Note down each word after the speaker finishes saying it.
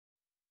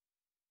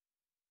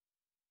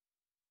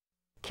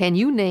Can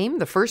you name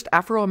the first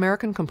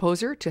Afro-American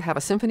composer to have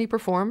a symphony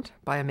performed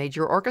by a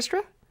major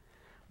orchestra?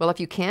 Well, if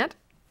you can't,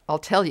 I'll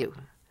tell you.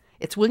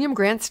 It's William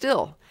Grant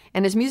Still,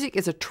 and his music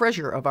is a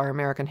treasure of our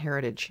American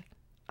heritage.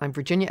 I'm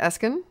Virginia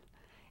Eskin,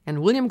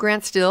 and William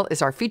Grant Still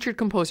is our featured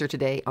composer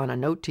today on A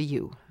Note to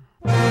You.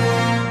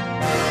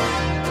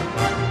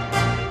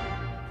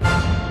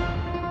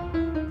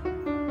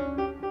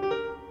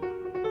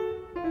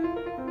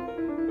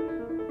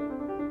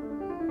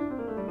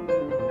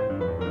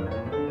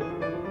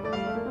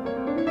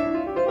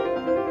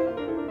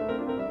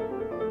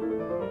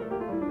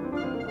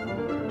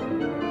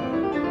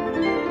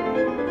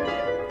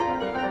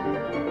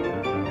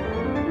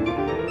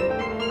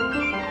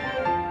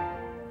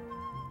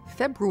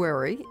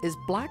 February is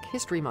Black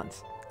History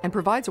Month and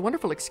provides a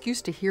wonderful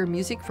excuse to hear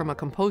music from a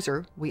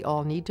composer we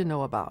all need to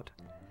know about.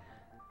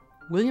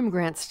 William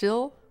Grant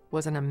Still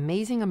was an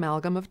amazing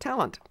amalgam of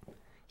talent.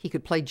 He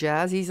could play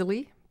jazz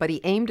easily, but he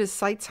aimed his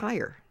sights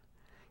higher.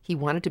 He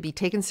wanted to be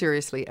taken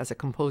seriously as a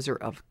composer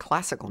of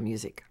classical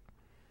music.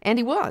 And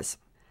he was.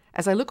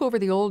 As I look over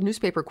the old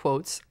newspaper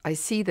quotes, I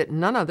see that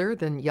none other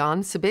than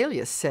Jan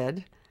Sibelius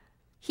said,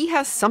 "He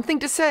has something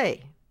to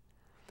say."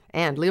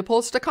 And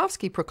Leopold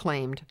Stokowski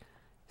proclaimed,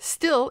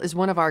 "Still is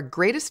one of our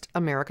greatest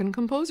American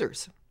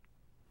composers."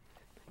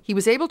 He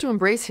was able to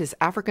embrace his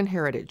African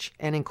heritage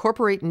and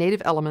incorporate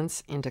native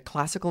elements into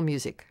classical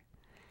music.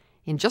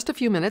 In just a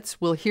few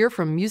minutes, we'll hear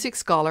from music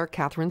scholar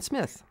Catherine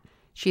Smith.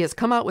 She has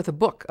come out with a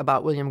book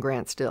about William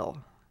Grant Still.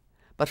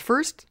 But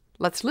first,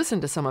 let's listen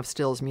to some of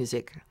Still's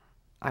music.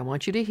 I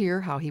want you to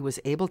hear how he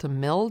was able to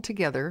meld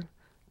together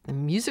the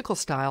musical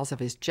styles of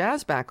his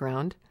jazz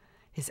background,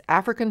 his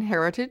African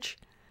heritage,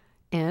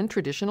 and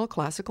traditional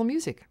classical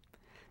music.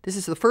 This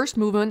is the first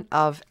movement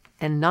of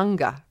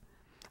Ennanga,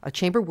 a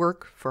chamber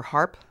work for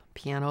harp,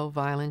 piano,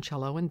 violin,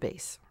 cello, and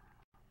bass.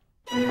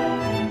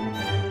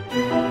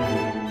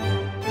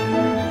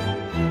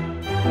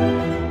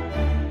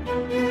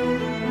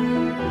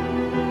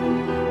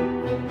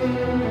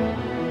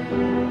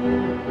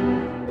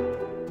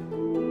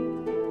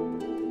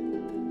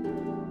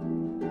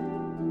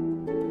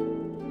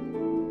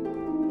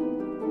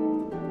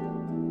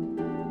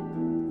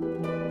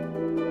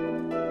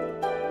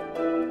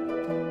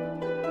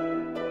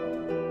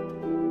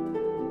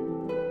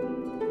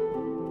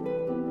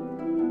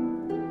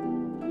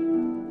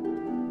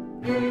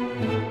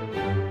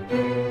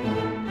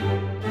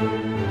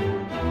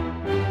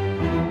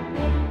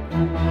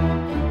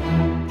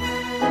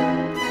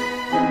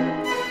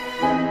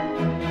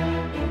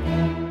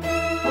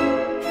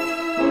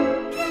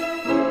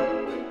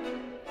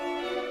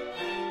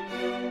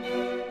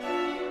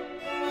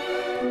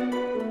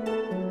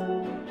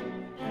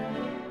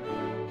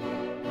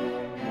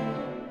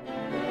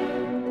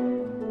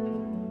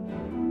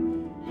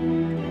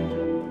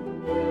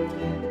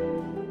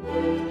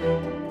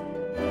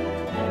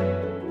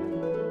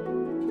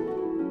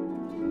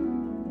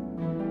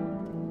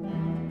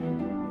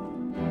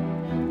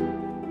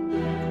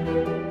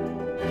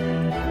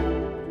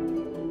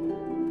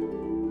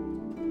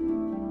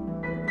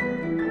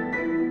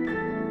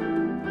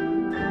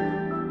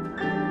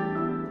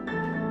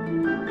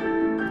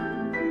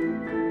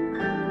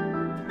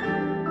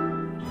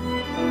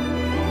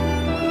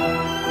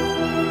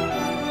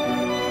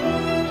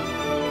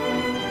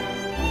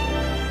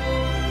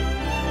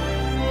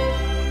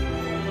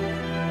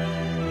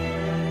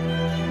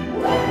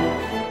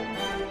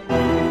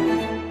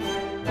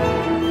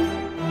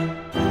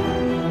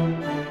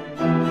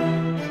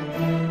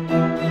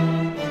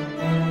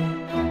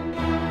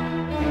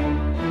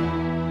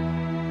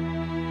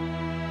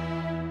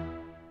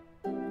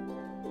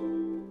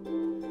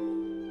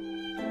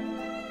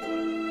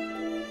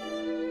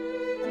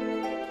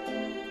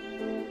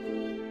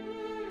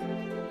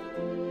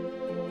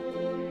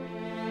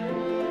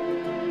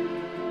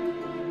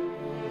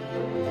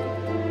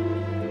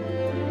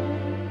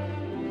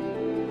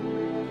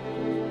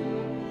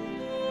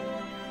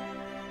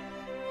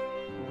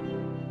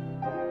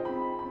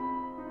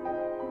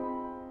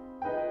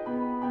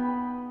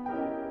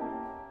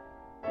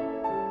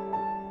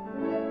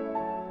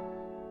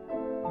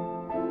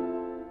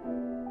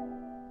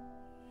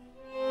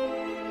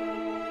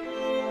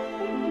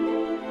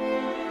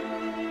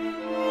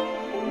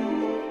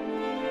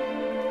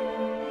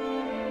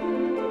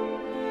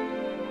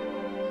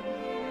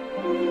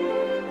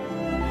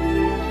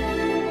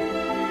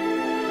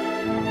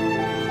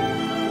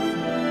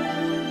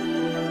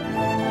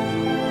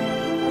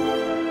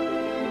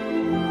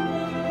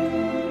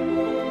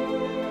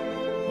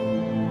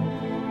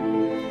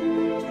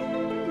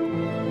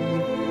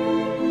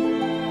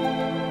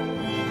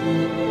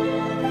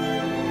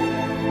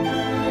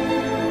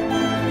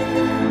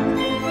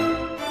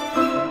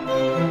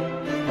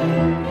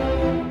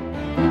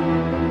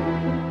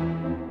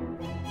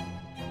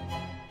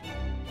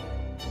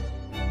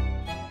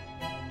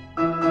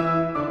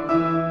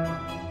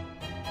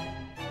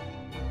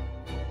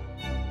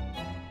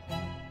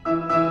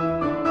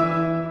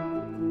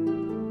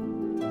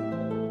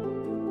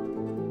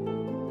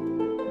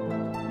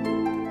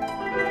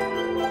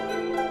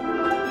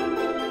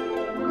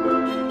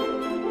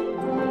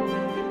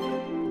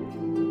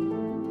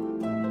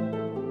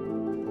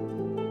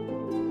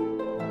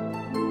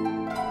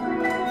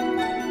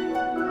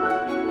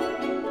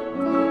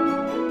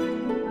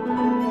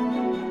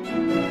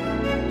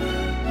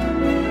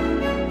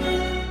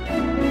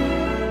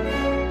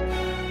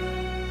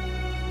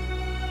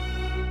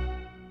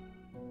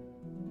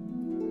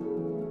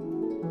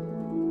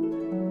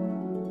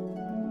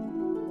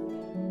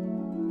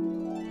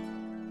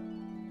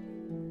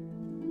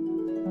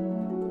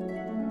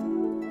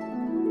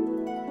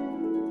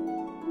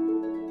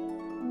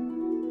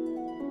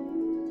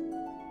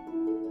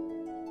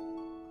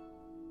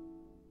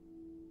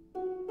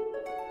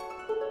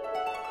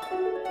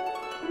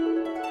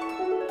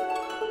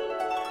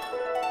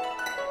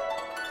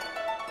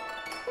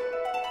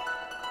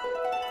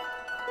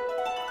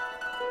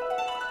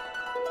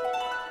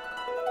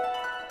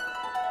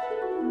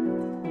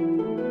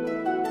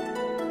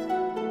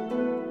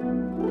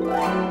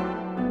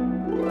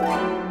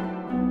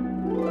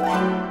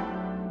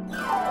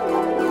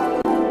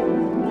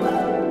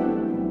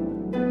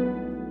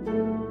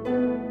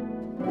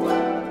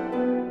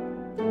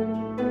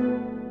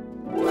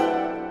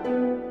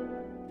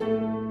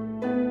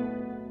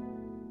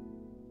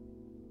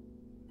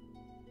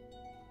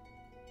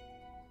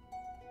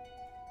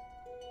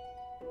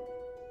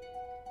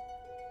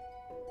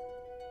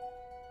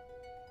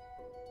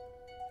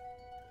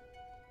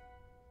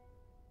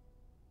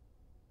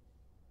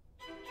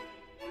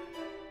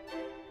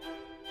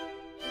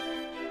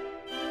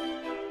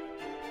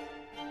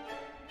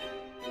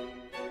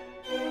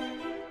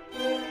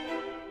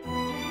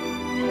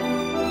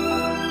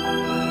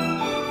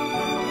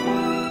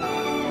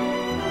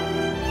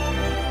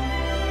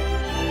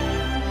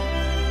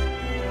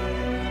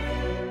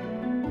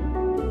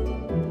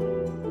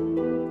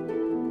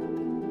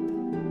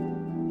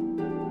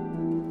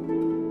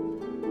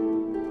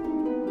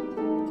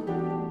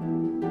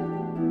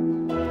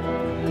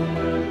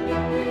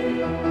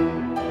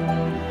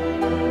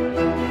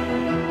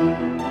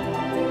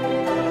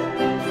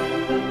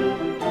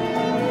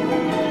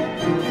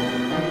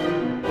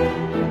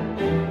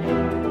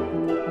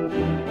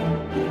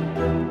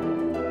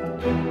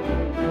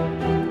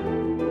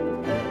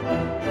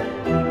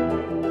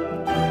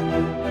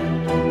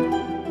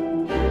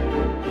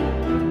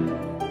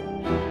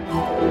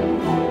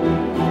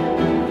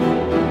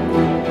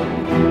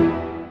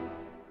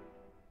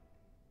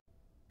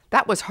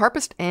 was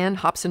harpist Anne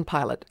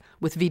Hobson-Pilot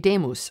with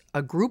Videmus,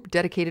 a group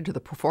dedicated to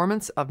the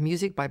performance of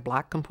music by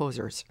black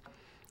composers.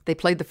 They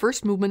played the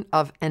first movement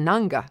of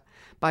Ennanga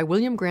by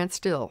William Grant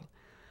Still,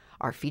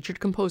 our featured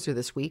composer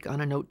this week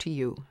on A Note to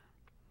You.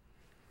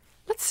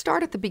 Let's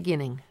start at the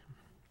beginning.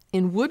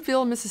 In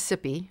Woodville,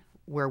 Mississippi,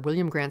 where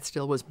William Grant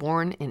Still was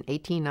born in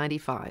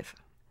 1895.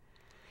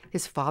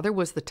 His father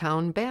was the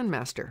town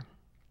bandmaster,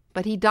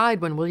 but he died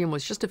when William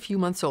was just a few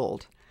months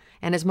old,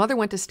 and his mother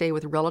went to stay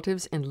with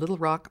relatives in Little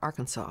Rock,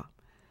 Arkansas.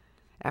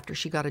 After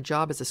she got a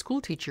job as a school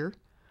teacher,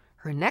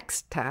 her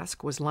next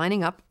task was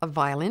lining up a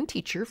violin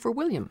teacher for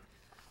William.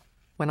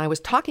 When I was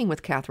talking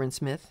with Catherine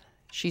Smith,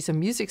 she's a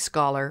music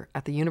scholar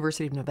at the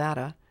University of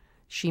Nevada,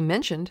 she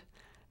mentioned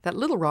that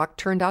Little Rock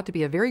turned out to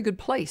be a very good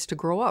place to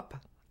grow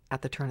up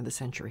at the turn of the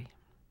century.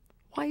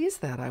 Why is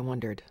that, I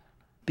wondered?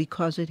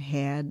 Because it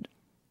had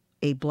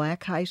a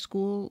black high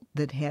school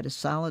that had a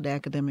solid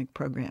academic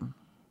program.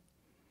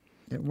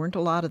 There weren't a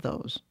lot of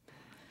those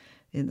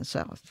in the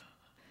South.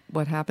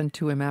 What happened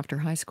to him after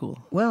high school?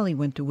 Well, he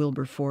went to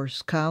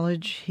Wilberforce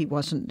College.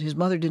 His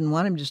mother didn't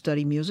want him to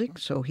study music,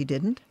 so he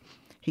didn't.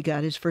 He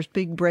got his first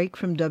big break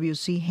from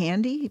W.C.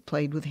 Handy. He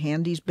played with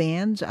Handy's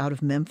bands out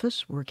of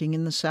Memphis, working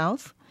in the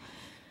South.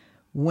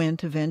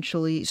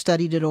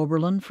 Studied at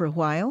Oberlin for a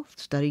while,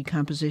 studied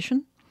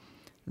composition.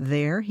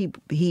 There,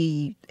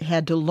 he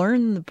had to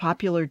learn the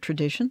popular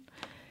tradition.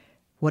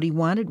 What he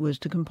wanted was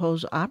to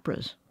compose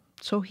operas.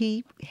 So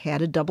he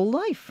had a double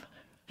life.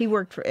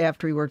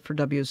 After he worked for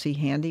W.C.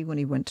 Handy, when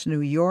he went to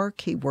New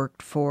York, he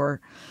worked for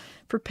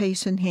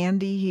Pace and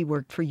Handy. He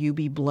worked for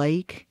U.B.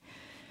 Blake,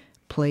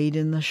 played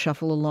in the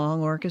Shuffle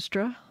Along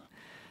Orchestra.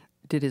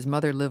 Did his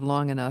mother live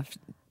long enough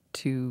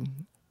to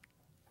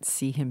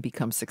see him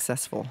become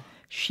successful?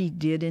 She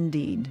did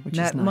indeed.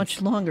 Not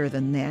much longer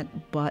than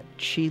that, but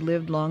she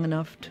lived long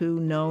enough to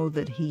know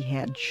that he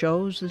had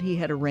shows that he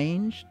had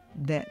arranged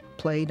that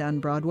played on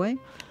Broadway,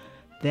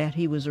 that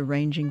he was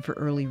arranging for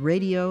early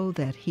radio,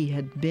 that he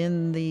had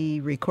been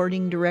the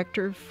recording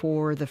director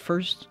for the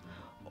first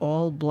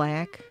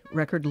all-black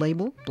record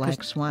label,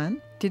 Black Swan.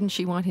 Didn't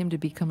she want him to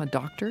become a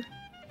doctor?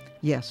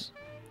 Yes.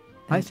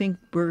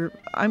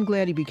 I'm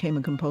glad he became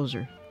a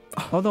composer,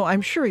 although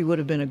I'm sure he would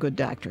have been a good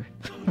doctor.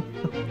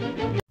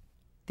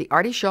 The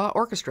Artie Shaw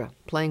Orchestra,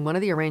 playing one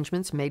of the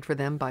arrangements made for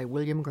them by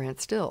William Grant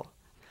Still.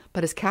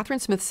 But as Catherine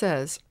Smith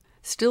says,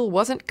 Still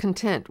wasn't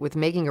content with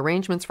making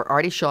arrangements for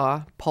Artie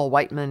Shaw, Paul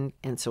Whiteman,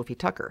 and Sophie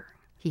Tucker.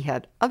 He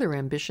had other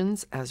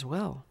ambitions as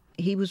well.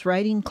 He was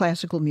writing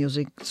classical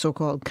music,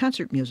 so-called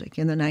concert music,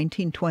 in the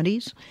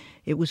 1920s.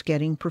 It was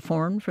getting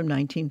performed from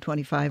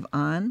 1925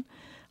 on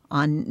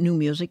new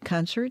music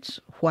concerts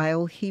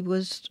while he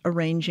was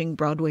arranging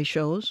Broadway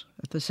shows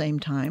at the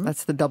same time.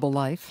 That's the double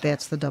life.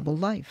 That's the double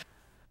life.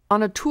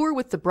 On a tour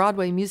with the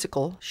Broadway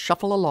musical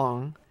Shuffle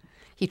Along,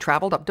 he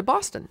traveled up to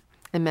Boston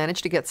and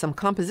managed to get some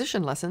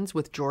composition lessons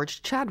with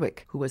George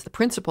Chadwick, who was the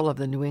principal of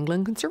the New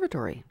England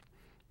Conservatory.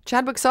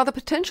 Chadwick saw the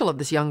potential of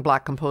this young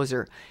black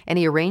composer, and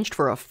he arranged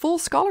for a full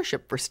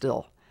scholarship for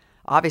Still.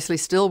 Obviously,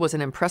 Still was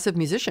an impressive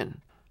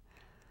musician.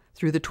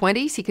 Through the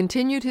 20s, he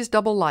continued his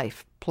double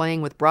life,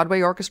 playing with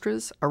Broadway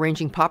orchestras,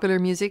 arranging popular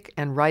music,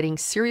 and writing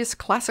serious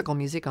classical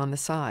music on the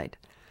side.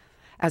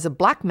 As a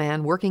black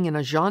man working in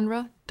a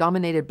genre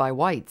dominated by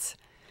whites,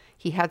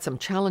 he had some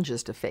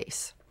challenges to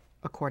face,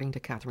 according to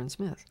Catherine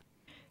Smith.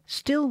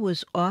 Still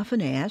was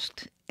often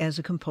asked, as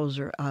a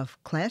composer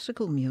of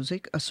classical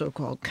music, a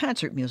so-called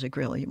concert music,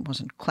 really, it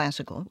wasn't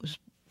classical, it was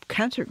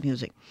concert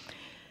music,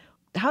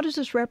 how does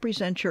this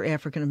represent your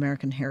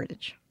African-American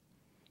heritage?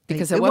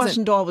 Because it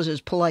wasn't always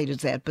as polite as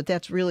that, but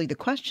that's really the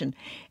question.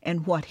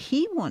 And what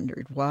he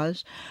wondered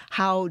was,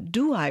 how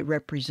do I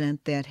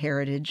represent that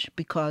heritage?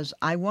 Because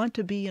I want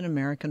to be an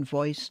American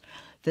voice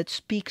that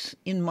speaks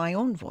in my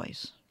own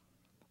voice,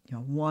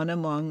 one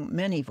among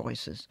many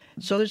voices.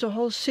 So there's a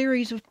whole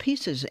series of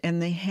pieces,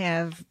 and they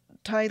have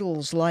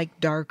titles like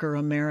Darker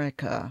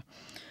America,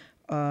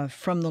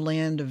 From the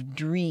Land of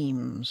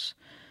Dreams,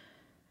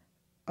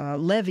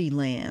 Levy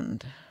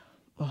Land,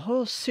 a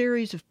whole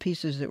series of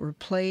pieces that were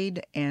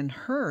played and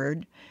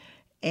heard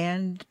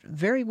and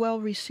very well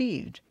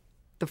received.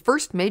 The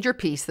first major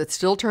piece that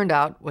Still turned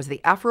out was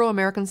the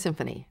Afro-American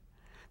Symphony.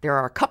 There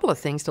are a couple of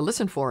things to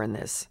listen for in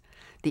this: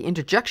 the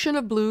interjection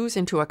of blues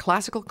into a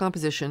classical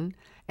composition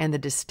and the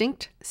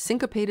distinct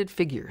syncopated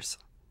figures.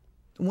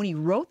 When he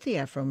wrote the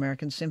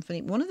Afro-American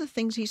Symphony, one of the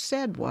things he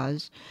said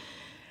was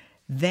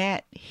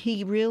that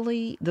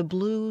the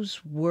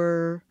blues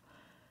were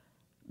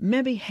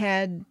maybe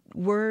had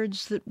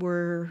words that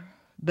were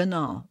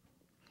banal,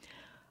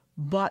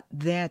 but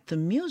that the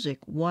music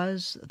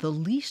was the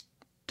least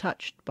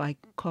touched by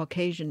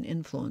Caucasian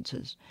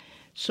influences.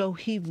 So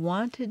he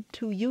wanted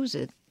to use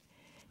it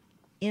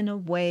in a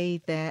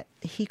way that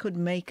he could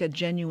make a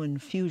genuine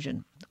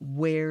fusion,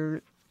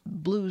 where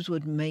blues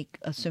would make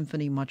a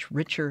symphony much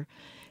richer,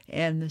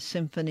 and the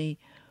symphony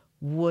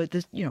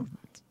would,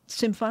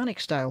 symphonic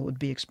style would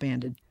be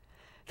expanded.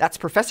 That's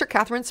Professor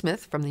Catherine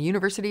Smith from the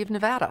University of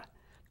Nevada,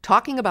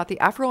 talking about the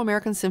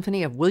Afro-American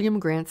Symphony of William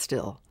Grant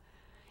Still.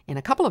 In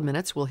a couple of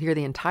minutes, we'll hear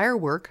the entire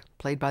work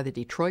played by the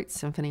Detroit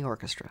Symphony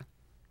Orchestra.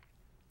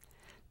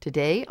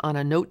 Today, on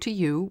A Note to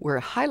You,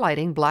 we're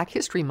highlighting Black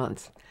History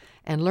Month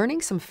and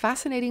learning some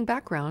fascinating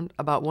background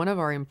about one of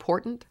our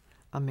important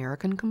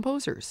American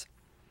composers.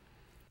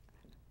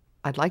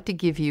 I'd like to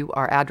give you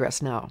our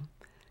address now,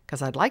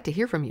 because I'd like to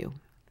hear from you.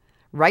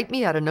 Write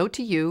me at A Note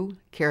to You,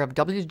 care of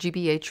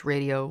WGBH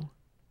Radio,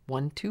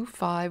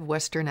 125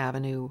 Western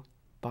Avenue,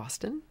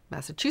 Boston,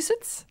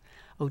 Massachusetts,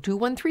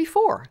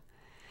 02134.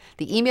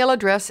 The email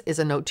address is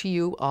A Note to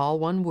You, all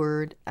one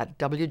word, at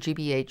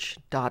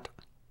wgbh.org.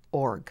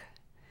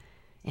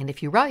 And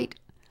if you write,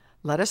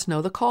 let us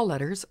know the call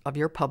letters of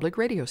your public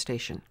radio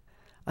station.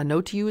 A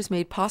Note to You is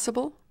made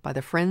possible by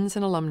the friends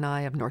and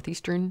alumni of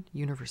Northeastern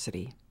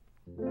University.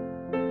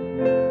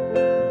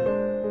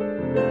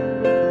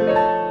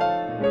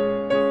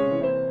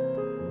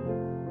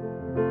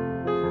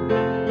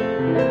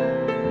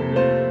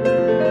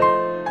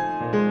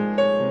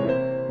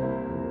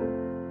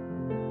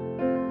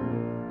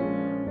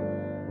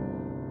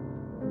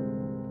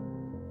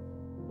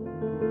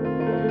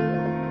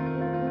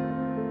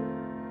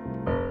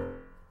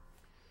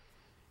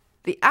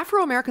 The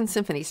Afro-American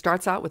Symphony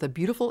starts out with a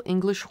beautiful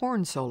English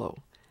horn solo.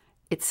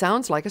 It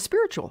sounds like a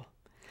spiritual.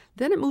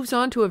 Then it moves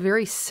on to a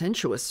very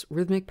sensuous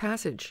rhythmic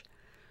passage,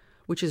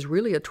 which is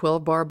really a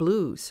 12-bar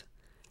blues,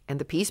 and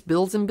the piece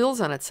builds and builds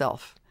on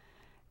itself.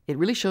 It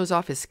really shows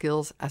off his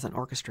skills as an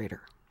orchestrator.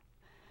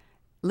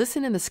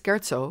 Listen in the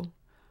scherzo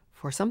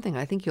for something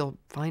I think you'll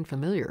find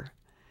familiar.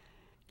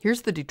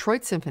 Here's the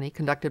Detroit Symphony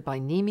conducted by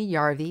Nimi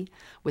Yarvi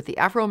with the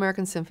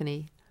Afro-American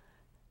Symphony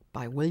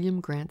by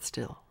William Grant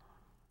Still.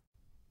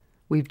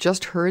 We've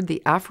just heard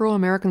the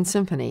Afro-American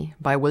Symphony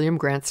by William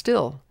Grant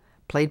Still,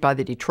 played by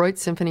the Detroit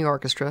Symphony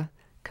Orchestra,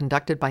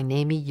 conducted by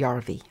Nimi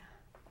Yarvi.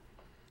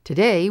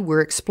 Today,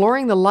 we're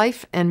exploring the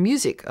life and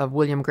music of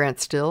William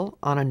Grant Still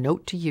on A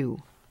Note to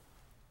You.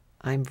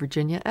 I'm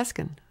Virginia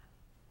Eskin.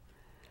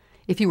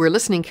 If you were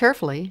listening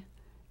carefully,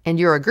 and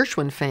you're a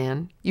Gershwin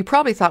fan, you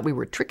probably thought we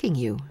were tricking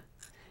you.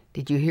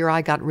 Did you hear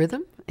I Got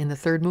Rhythm in the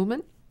third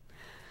movement?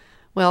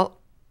 Well,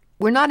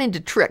 we're not into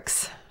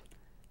tricks.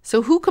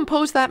 So who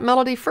composed that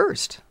melody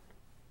first?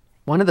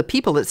 One of the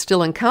people that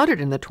still encountered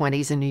in the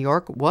 20s in New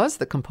York was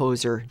the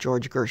composer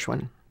George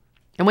Gershwin.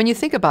 And when you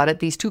think about it,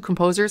 these two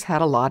composers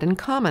had a lot in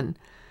common,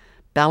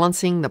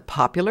 balancing the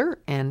popular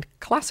and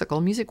classical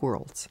music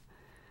worlds.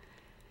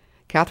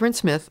 Catherine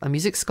Smith, a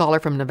music scholar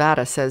from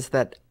Nevada, says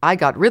that I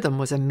Got Rhythm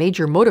was a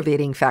major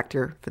motivating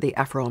factor for the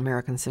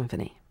Afro-American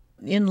Symphony.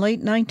 In late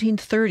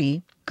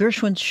 1930,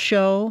 Gershwin's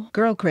show,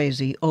 Girl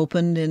Crazy,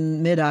 opened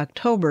in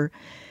mid-October,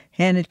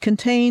 and it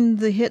contained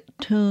the hit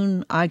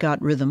tune I Got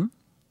Rhythm.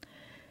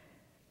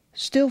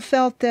 Still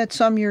felt that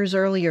some years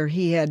earlier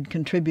he had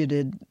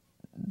contributed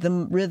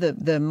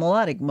the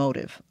melodic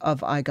motive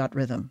of I Got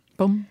Rhythm.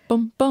 Bum,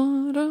 bum,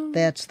 ba-dum,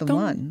 That's the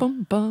one.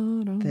 bum,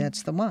 ba-dum.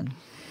 That's the one.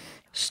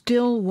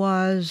 Still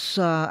was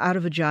out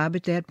of a job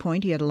at that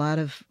point. He had a lot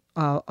of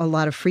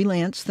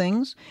freelance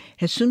things.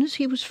 As soon as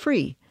he was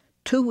free,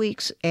 2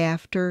 weeks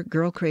after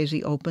Girl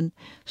Crazy opened,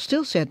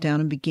 Still sat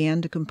down and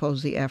began to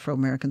compose the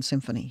Afro-American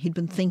Symphony. He'd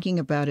been thinking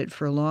about it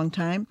for a long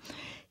time.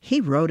 He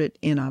wrote it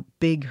in a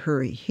big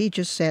hurry. He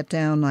just sat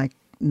down like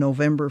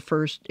November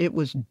 1st. It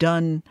was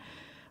done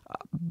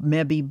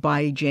maybe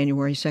by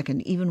January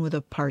 2nd, even with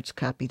the parts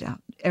copied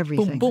out.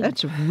 Everything. Boom, boom.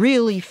 That's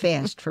really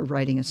fast for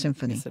writing a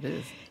symphony. Yes, it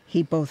is.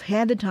 He both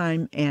had the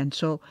time, and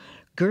so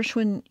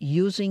Gershwin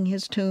using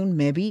his tune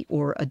maybe,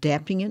 or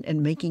adapting it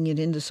and making it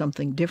into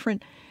something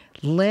different,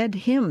 led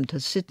him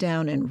to sit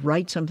down and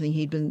write something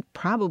he'd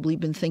probably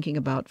been thinking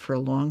about for a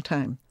long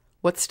time.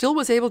 What Still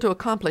was able to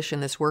accomplish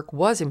in this work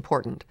was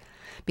important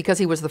because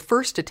he was the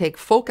first to take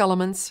folk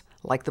elements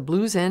like the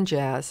blues and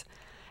jazz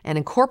and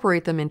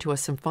incorporate them into a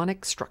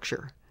symphonic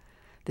structure.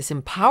 This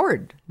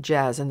empowered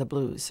jazz and the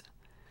blues.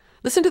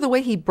 Listen to the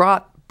way he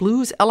brought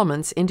blues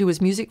elements into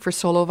his music for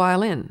solo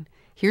violin.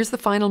 Here's the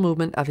final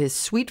movement of his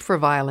Suite for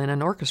Violin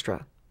and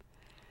Orchestra.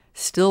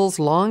 Still's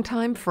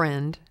longtime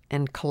friend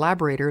and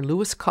collaborator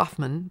Louis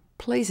Kaufman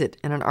plays it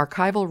in an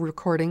archival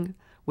recording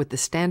with the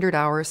Standard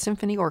Hour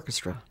Symphony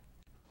Orchestra.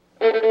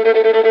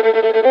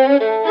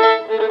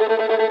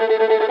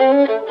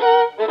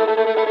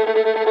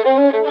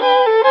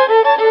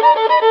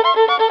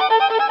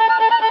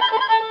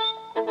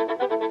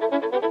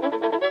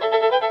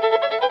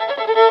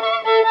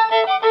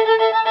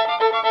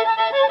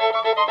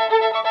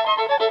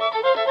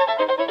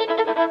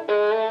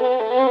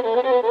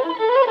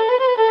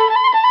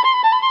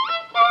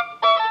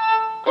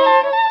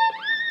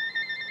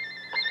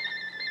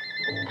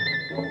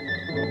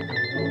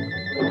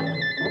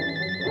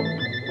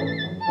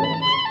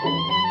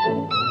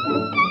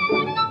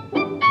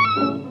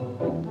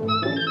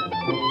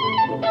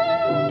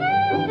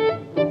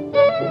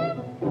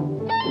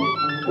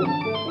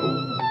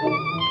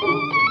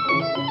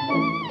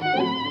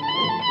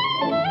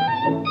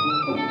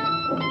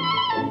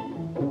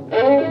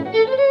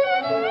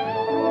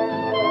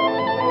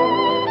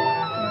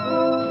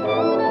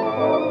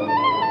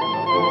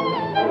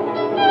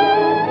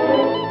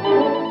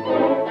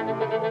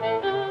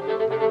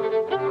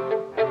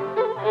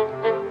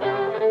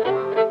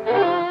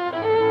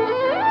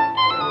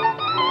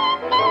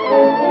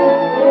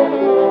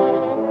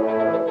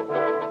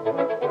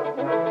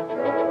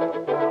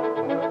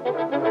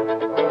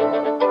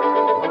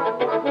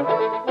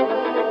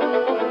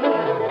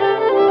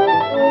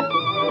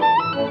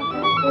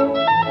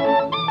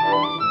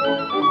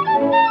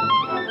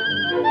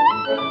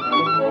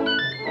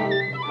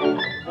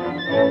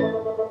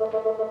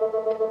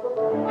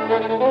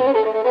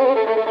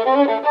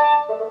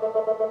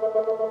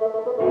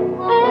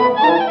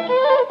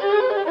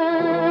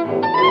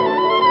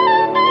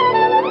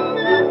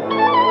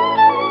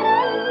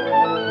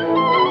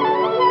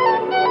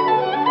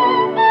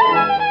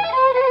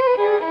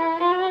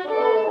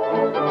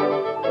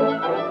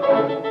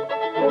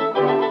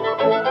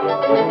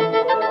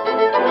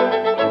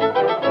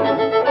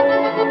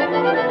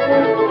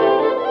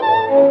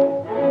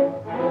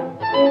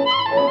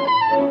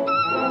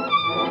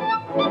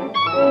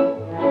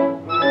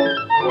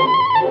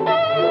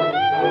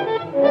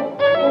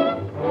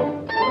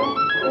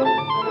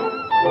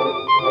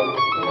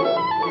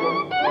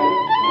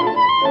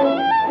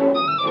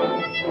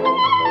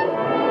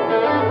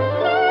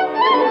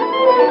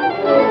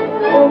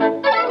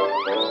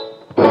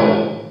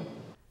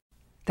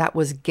 That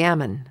was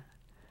Gammon,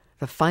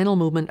 the final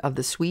movement of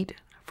the suite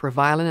for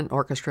violin and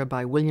orchestra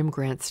by William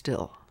Grant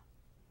Still.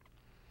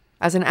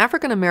 As an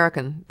African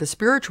American, the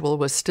spiritual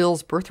was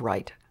Still's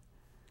birthright.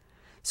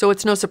 So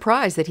it's no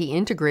surprise that he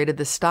integrated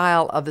the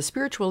style of the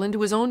spiritual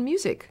into his own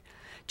music,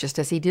 just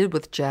as he did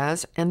with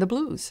jazz and the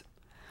blues.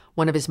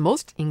 One of his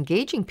most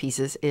engaging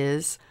pieces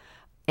is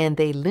And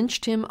They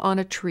Lynched Him on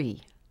a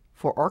Tree,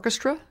 for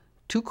orchestra,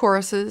 2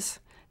 choruses,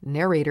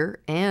 narrator,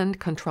 and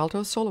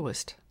contralto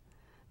soloist.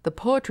 The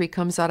poetry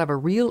comes out of a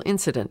real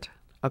incident,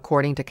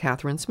 according to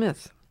Catherine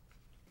Smith.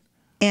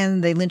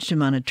 And They Lynched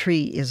Him on a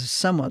Tree is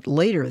somewhat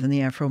later than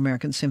the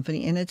Afro-American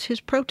Symphony, and it's his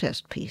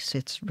protest piece.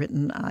 It's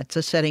written, it's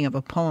a setting of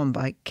a poem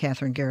by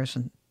Katherine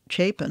Garrison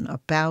Chapin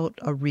about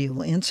a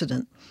real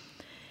incident.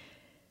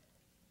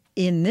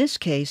 In this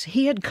case,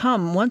 he had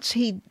come, once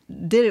he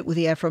did it with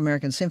the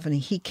Afro-American Symphony,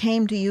 he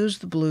came to use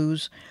the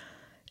blues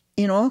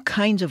in all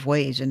kinds of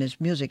ways in his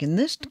music. In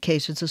this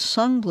case, it's a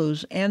sung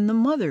blues, and the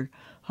mother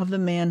of the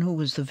man who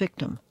was the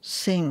victim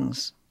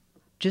sings.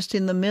 Just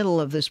in the middle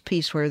of this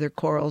piece where there are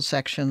choral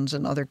sections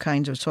and other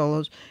kinds of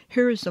solos,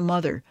 here is the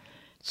mother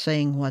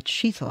saying what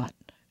she thought,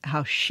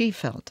 how she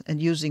felt,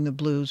 and using the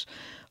blues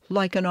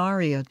like an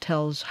aria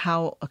tells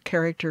how a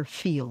character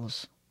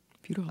feels.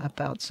 Beautiful.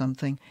 About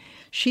something.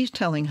 She's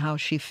telling how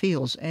she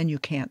feels, and you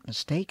can't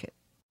mistake it.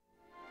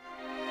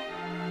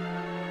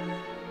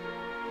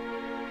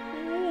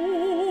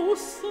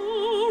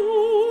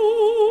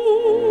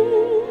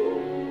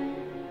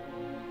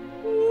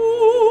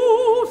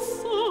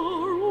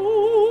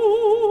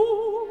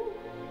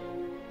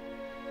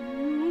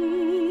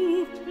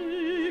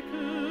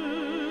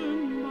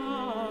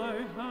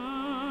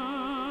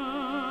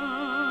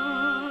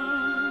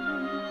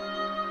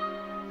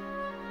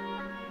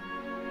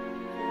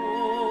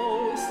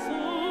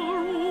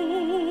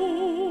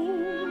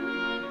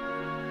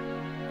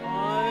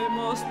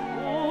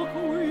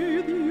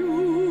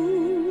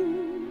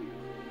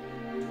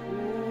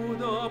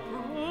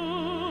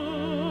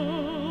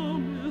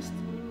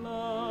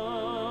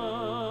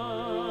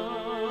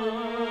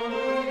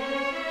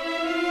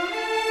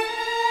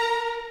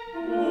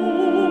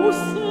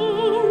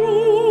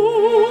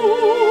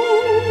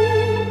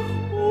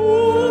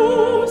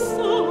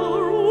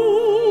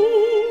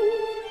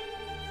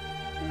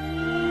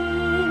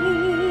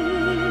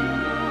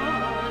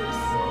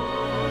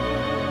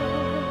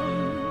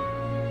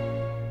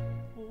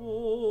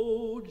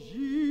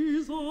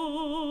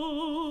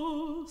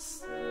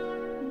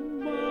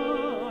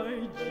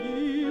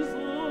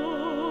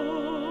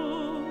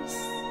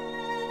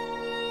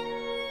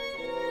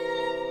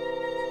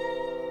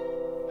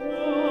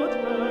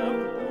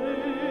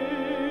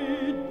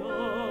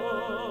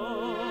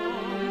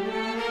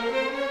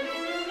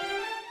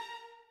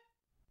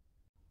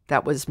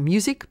 That was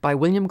music by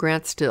William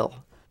Grant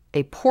Still,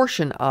 a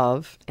portion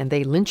of And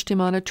They Lynched Him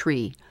on a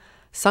Tree,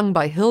 sung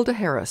by Hilda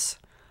Harris,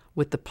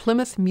 with the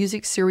Plymouth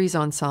Music Series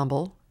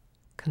Ensemble,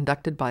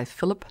 conducted by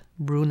Philippe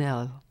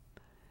Brunel.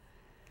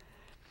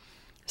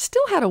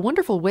 Still had a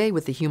wonderful way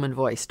with the human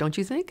voice, don't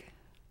you think?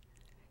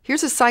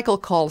 Here's a cycle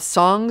called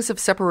Songs of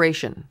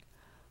Separation,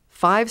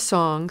 5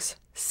 songs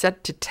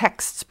set to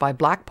texts by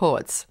Black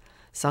poets,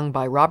 sung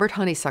by Robert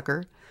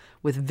Honeysucker,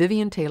 with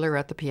Vivian Taylor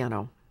at the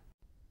piano.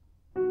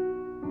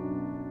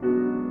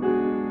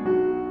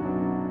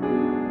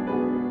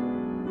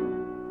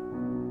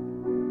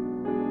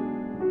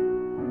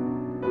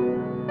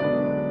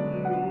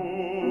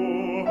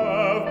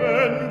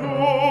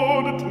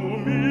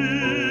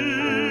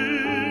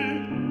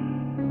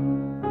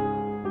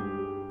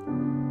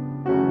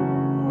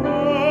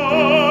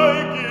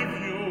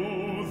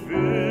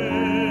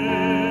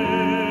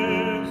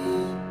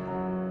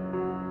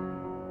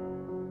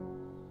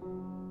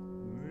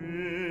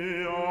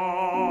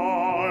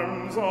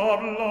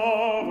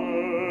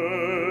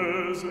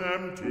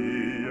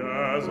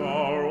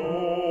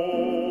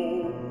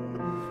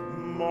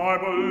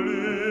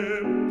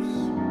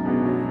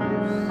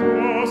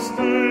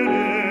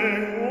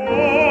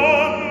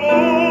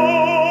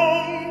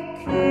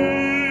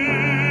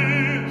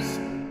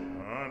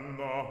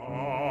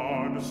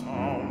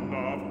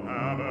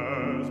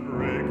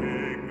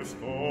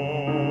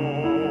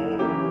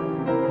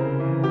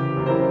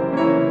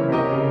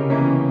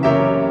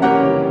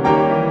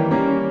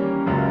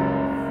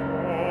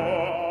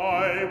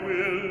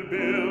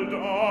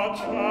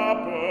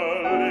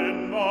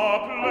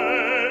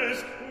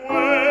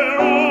 Where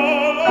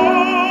all of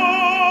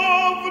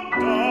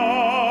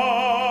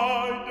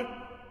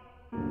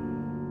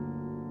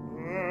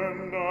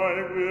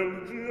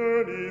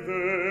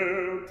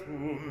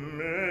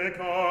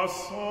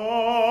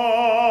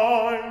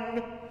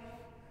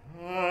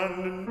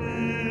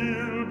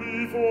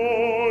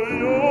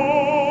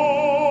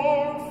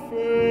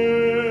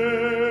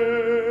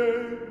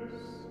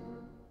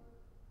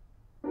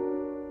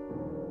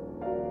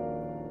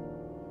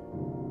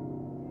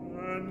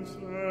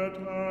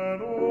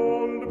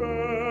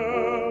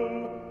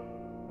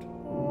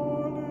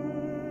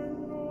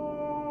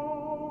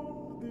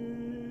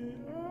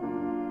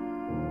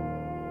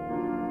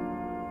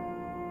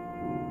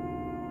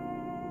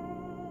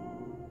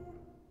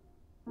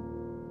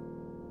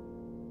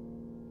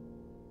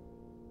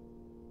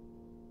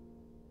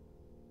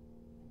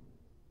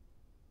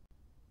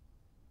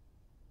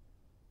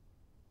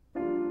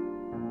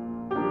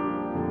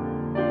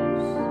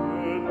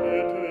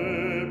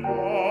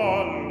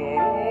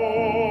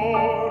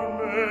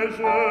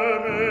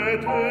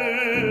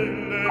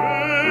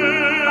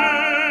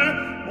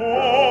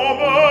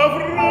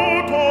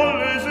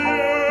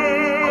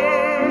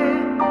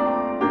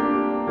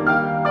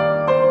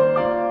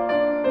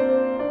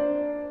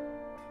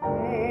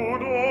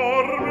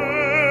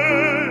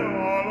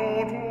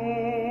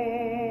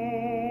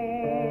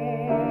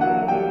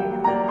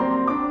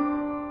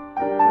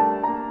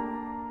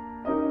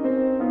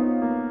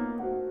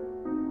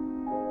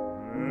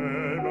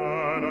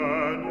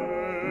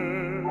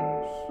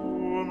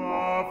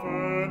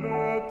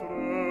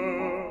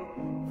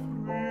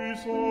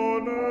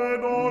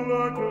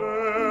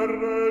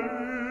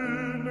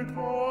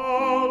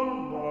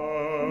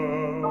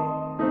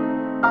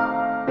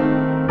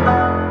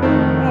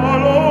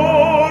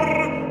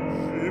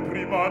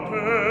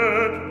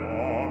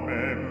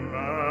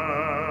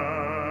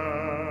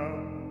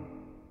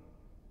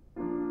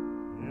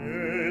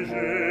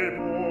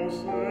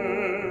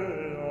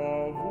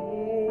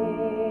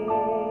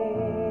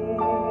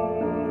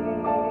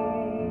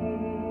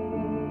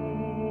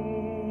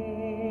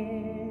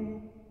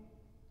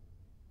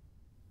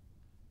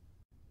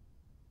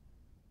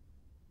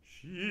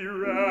She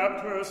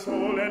wrapped her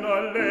soul in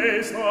a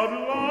lace of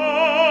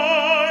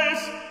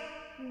lies,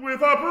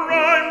 with a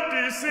prime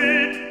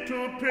deceit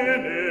to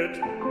pin it.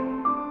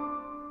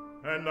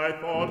 And I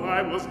thought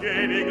I was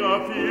gaining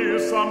a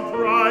fearsome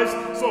prize,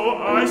 so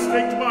I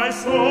staked my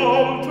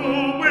soul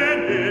to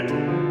win it.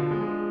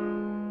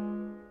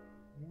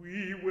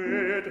 We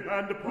wed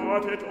and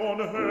parted on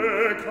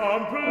her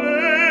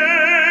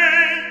complaint,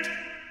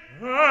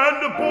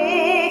 and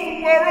both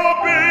were a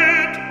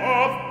bit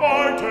of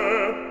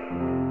barter.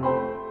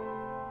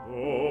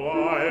 Though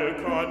I'll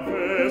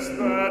confess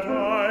that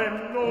I'm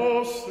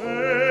no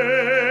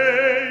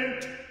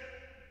saint,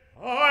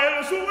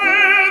 I'll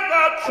swear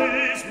that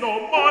she's no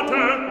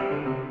martyr.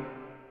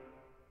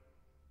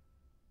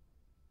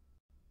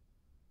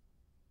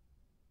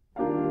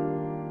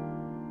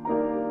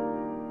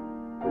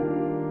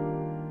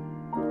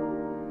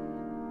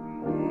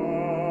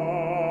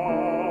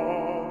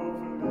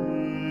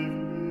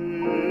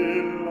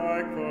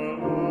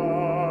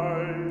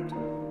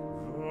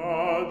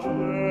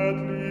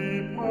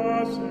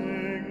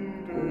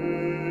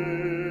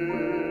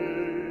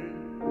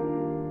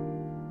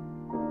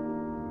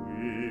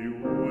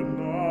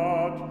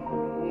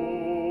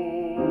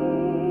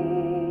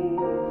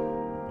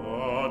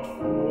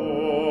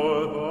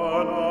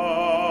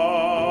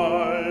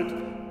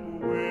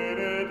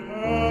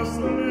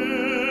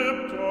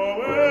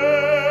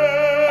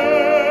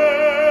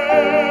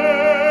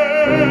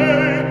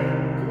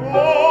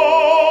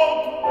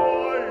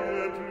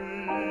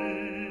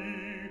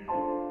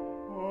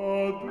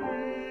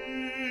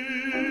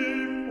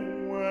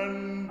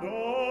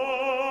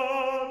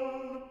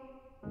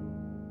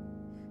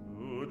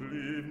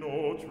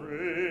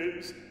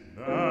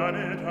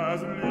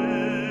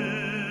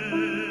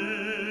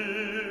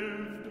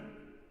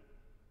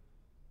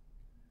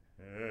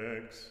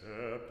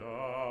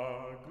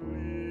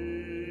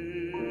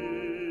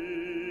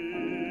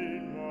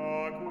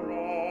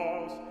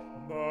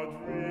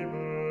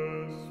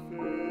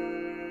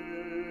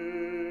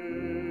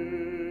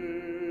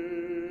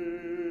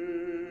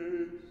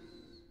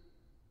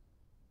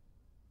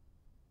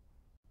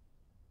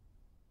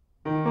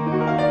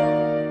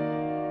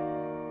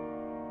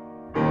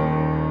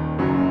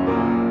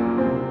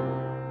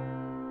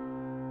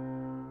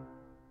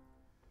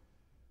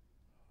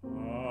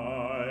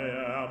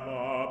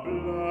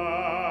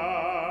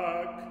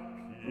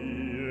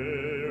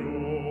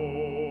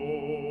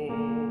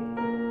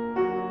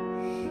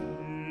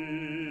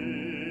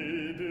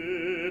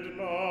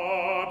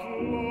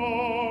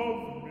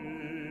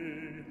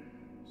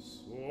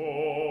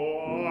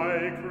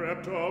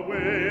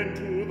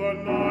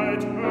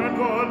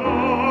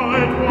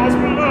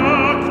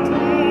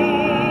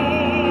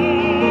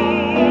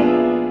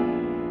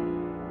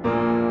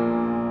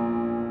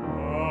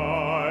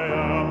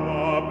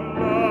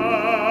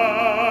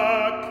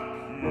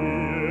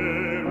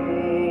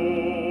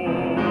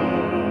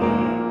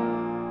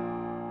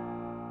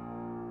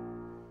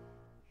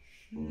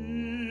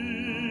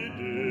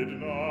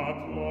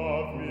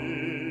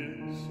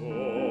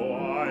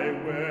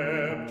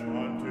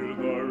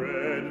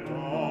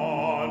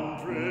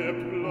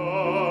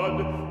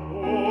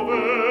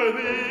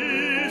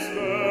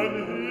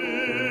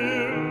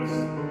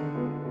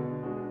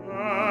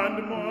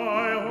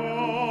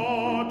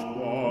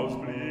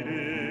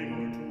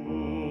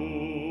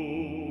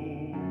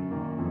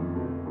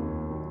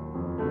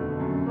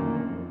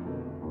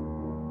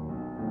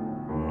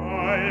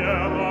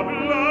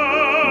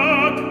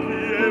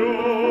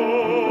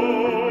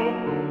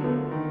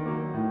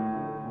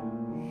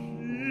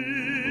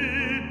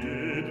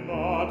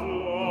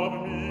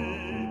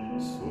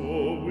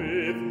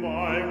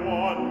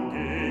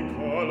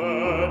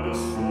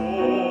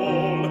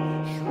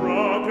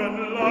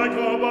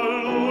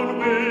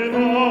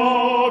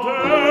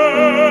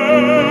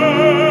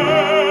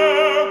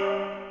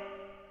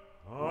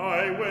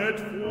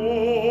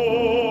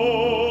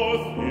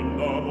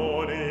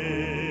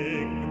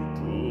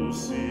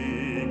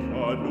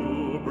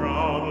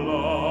 brown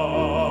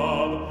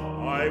love.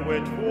 I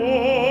went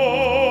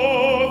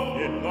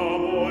forth in the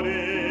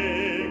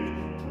morning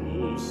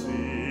to seek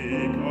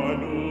a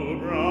new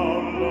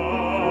brown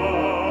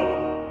love.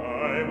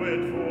 I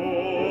went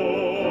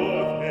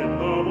forth in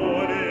the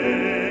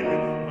morning.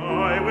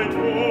 I went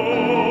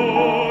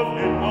forth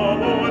in the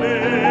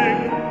morning.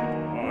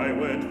 I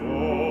went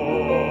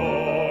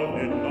forth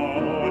in the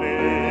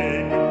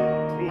morning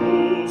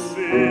to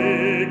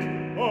seek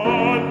a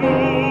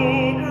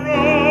new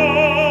brown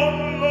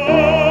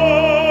love.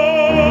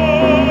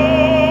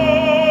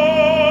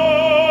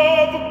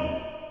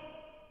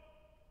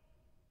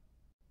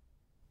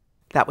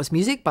 That was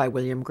music by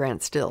William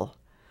Grant Still.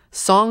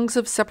 Songs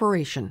of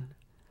Separation.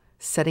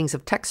 Settings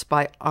of text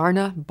by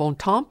Arna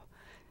Bontemps,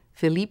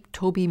 Philippe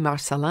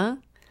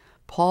Thoby-Marcelin,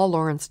 Paul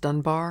Laurence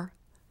Dunbar,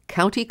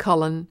 Countee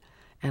Cullen,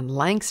 and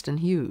Langston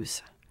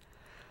Hughes.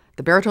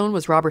 The baritone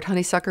was Robert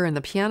Honeysucker and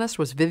the pianist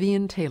was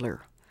Vivian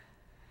Taylor.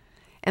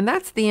 And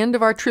that's the end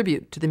of our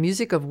tribute to the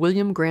music of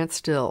William Grant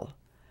Still,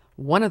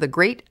 one of the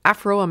great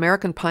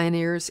Afro-American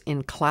pioneers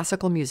in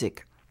classical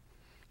music.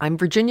 I'm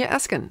Virginia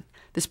Eskin.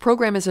 This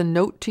program is a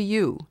note to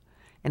you,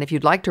 and if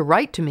you'd like to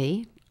write to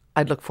me,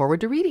 I'd look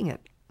forward to reading it.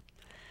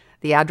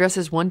 The address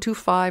is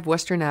 125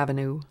 Western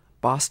Avenue,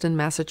 Boston,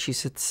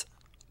 Massachusetts,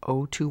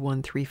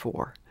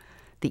 02134.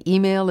 The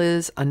email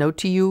is a note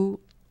to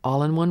you,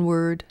 all in one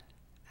word,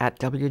 at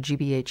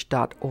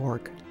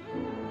WGBH.org.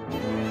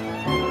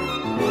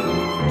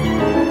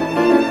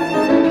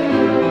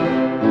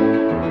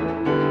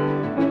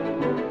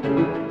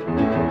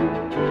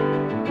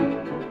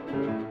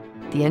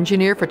 The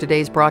engineer for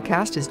today's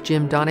broadcast is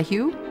Jim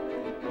Donahue,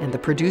 and the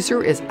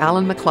producer is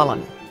Alan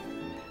McClellan.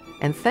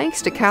 And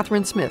thanks to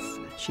Catherine Smith.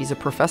 She's a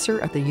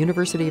professor at the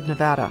University of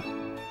Nevada.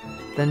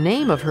 The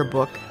name of her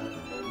book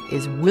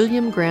is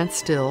William Grant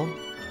Still,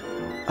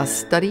 A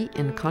Study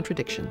in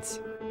Contradictions.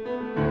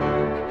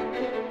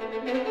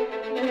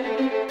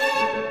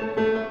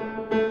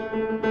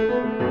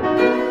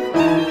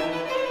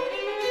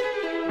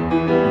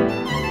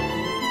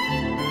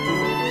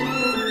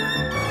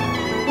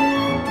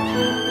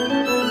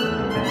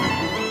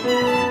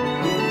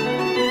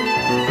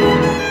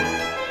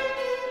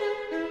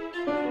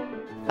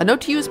 A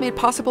Note to You is made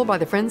possible by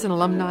the friends and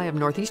alumni of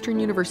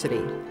Northeastern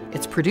University.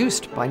 It's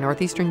produced by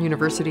Northeastern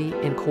University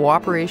in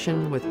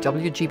cooperation with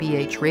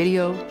WGBH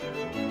Radio,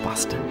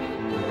 Boston.